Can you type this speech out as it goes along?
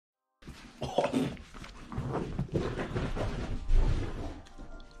Oh.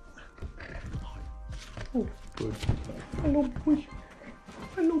 Oh, good. Hello, boy.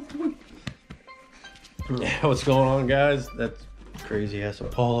 Hello, boy. What's going on, guys? That's crazy ass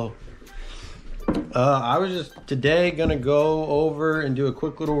Apollo. I was just today gonna go over and do a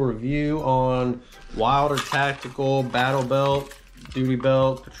quick little review on wild or tactical battle belt, duty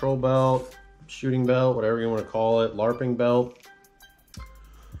belt, patrol belt, shooting belt, whatever you want to call it, LARPing belt.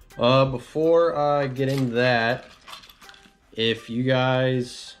 Before I get into that, if you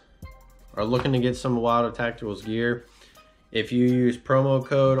guys are looking to get some wild or tacticals gear, if you use promo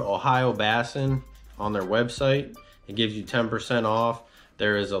code Ohio Bassin on their website, it gives you 10% off.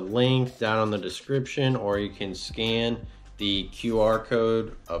 There is a link down on the description, or you can scan the QR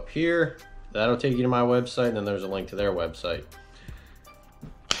code up here. That'll take you to my website, and then there's a link to their website.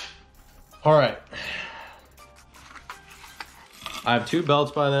 All right. I have two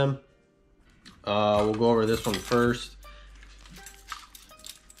belts by them. We'll go over this one first.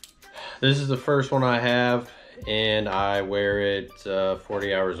 This is the first one I have, and I wear it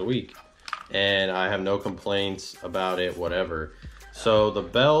 40 hours a week, and I have no complaints about it, whatever. So the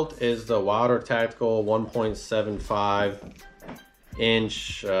belt is the Wild or Tactical 1.75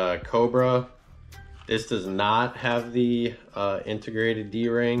 inch Cobra. This does not have the integrated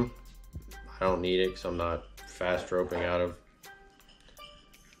D-ring. I don't need it because I'm not fast roping out of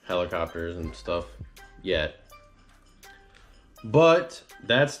helicopters and stuff yet. But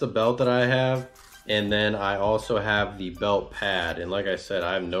that's the belt that I have. And then I also have the belt pad. And like I said,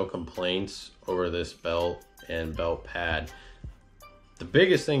 I have no complaints over this belt and belt pad. The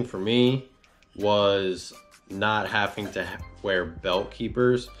biggest thing for me was not having to wear belt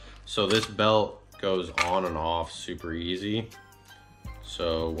keepers. So this belt goes on and off super easy.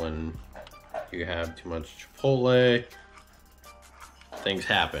 So when you have too much Chipotle, things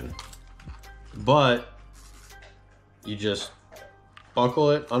happen. But you just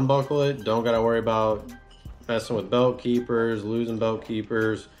buckle it, unbuckle it. Don't gotta worry about messing with belt keepers, losing belt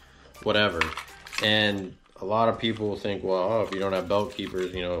keepers, whatever. And a lot of people will think, well, if you don't have belt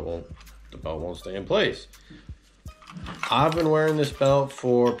keepers, you know, the belt won't stay in place. I've been wearing this belt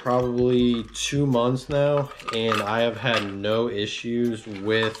for probably 2 months now, and I have had no issues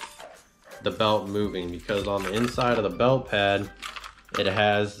with the belt moving, because on the inside of the belt pad, it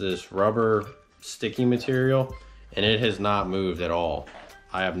has this rubber sticky material, and it has not moved at all.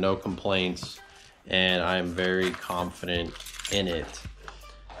 I have no complaints, and I am very confident in it.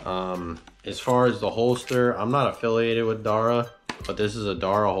 As far as the holster, I'm not affiliated with Dara, but this is a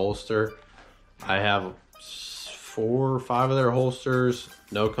Dara holster. I have 4 or 5 of their holsters,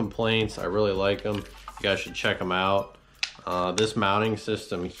 no complaints. I really like them. You guys should check them out. This mounting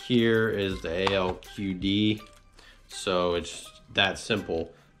system here is the ALQD, so it's that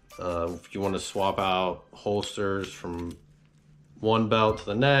simple. If you want to swap out holsters from one belt to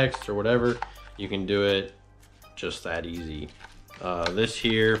the next or whatever, you can do it just that easy. This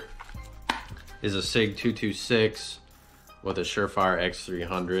here is a SIG 226 with a Surefire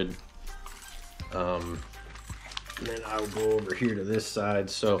X300. And then I'll go over here to this side.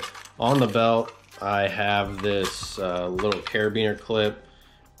 So on the belt, I have this little carabiner clip,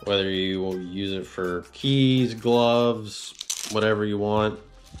 whether you will use it for keys, gloves, whatever you want.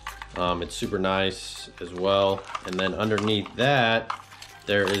 It's super nice as well. And then underneath that,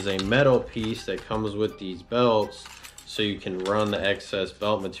 there is a metal piece that comes with these belts, so you can run the excess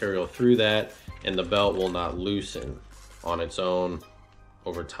belt material through that, and the belt will not loosen on its own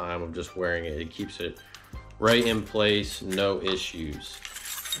over time of just wearing it. It keeps it right in place, no issues.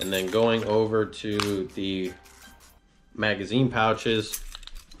 And then going over to the magazine pouches,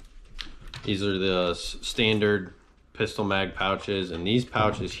 these are the standard pistol mag pouches, and these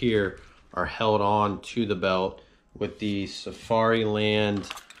pouches here are held on to the belt with the Safariland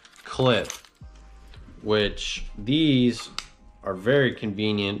clip, which these are very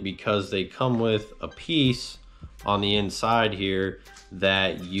convenient because they come with a piece on the inside here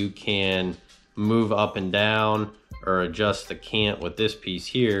that you can move up and down or adjust the cant with this piece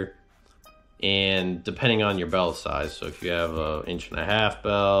here, and depending on your belt size. So if you have an 1.5 inch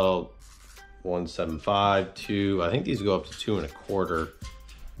belt, 1.75, 2, I think these go up to 2 1/4.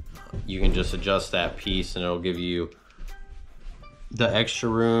 You can just adjust that piece and it'll give you the extra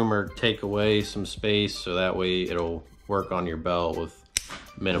room or take away some space, so that way it'll work on your belt with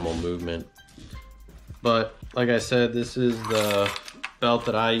minimal movement. But like I said, this is the belt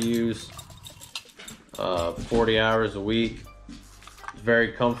that I use 40 hours a week. It's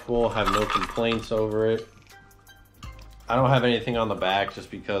very comfortable, have no complaints over it. I don't have anything on the back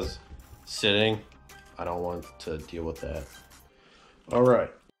just because sitting, I don't want to deal with that. All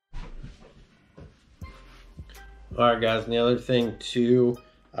right. All right, guys, and the other thing too,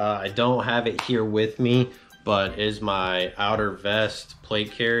 I don't have it here with me, but is my outer vest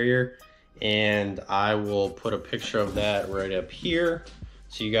plate carrier, and I will put a picture of that right up here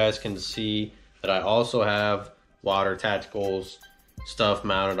so you guys can see that I also have water tacticals stuff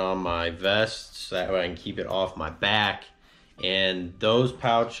mounted on my vest so that way I can keep it off my back. And those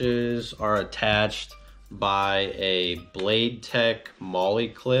pouches are attached by a Blade Tech Molly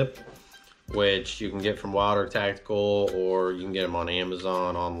clip, which you can get from Water Tactical, or you can get them on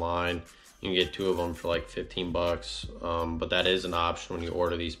Amazon online. You can get 2 of them for like 15 bucks. But that is an option when you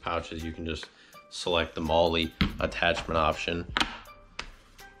order these pouches. You can just select the Molly attachment option.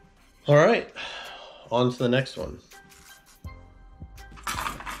 All right, on to the next one.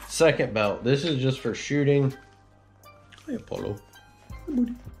 Second belt. This is just for shooting. Hey, Apollo.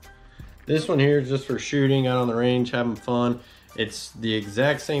 This one here is just for shooting out on the range, having fun. It's the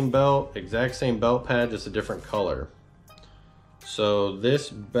exact same belt pad, just a different color. So this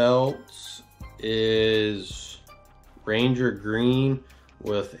belt is Ranger green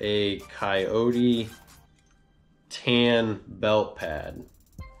with a coyote tan belt pad.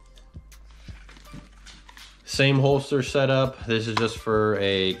 Same holster setup. This is just for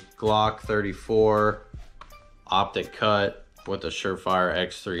a GLOCK 34 optic cut with a Surefire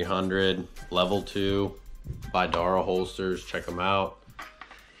X300 level 2 by Dara holsters. Check them out.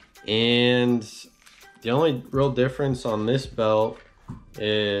 And the only real difference on this belt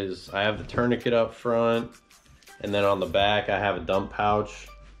is I have the tourniquet up front, and then on the back I have a dump pouch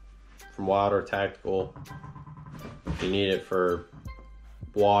from Water Tactical if you need it for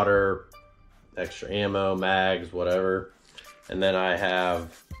water, extra ammo, mags, whatever. And then I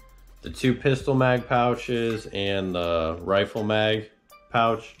have the 2 pistol mag pouches and the rifle mag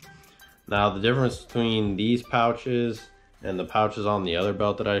pouch. Now the difference between these pouches and the pouches on the other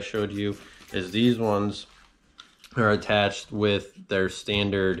belt that I showed you is these ones are attached with their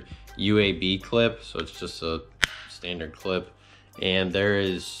standard UAB clip. So it's just a standard clip, and there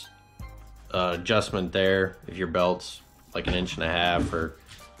is adjustment there if your belt's like 1.5 inches or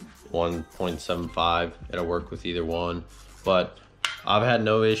 1.75. It'll work with either one, but I've had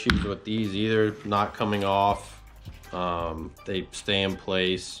no issues with these either, not coming off. They stay in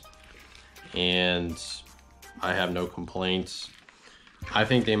place and I have no complaints. I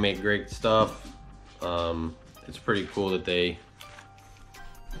think they make great stuff. It's pretty cool that they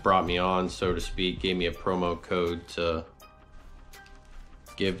brought me on, so to speak, gave me a promo code to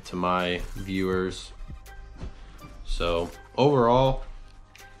give to my viewers. So overall,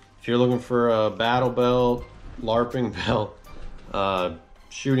 if you're looking for a battle belt, LARPing belt,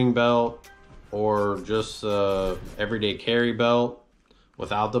 shooting belt, or just everyday carry belt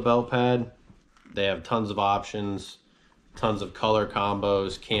without the belt pad, they have tons of options, tons of color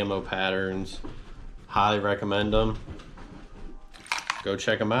combos, camo patterns. Highly recommend them. Go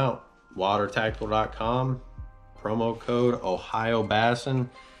check them out. watertactical.com, promo code Ohio Bassin,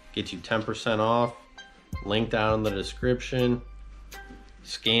 get you 10% off. Link down in the description.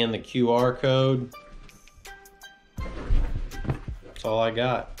 Scan the QR code. That's all I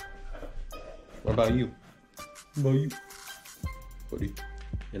got. What about you? What about you? Buddy.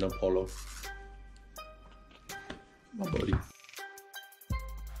 And Apollo. My buddy.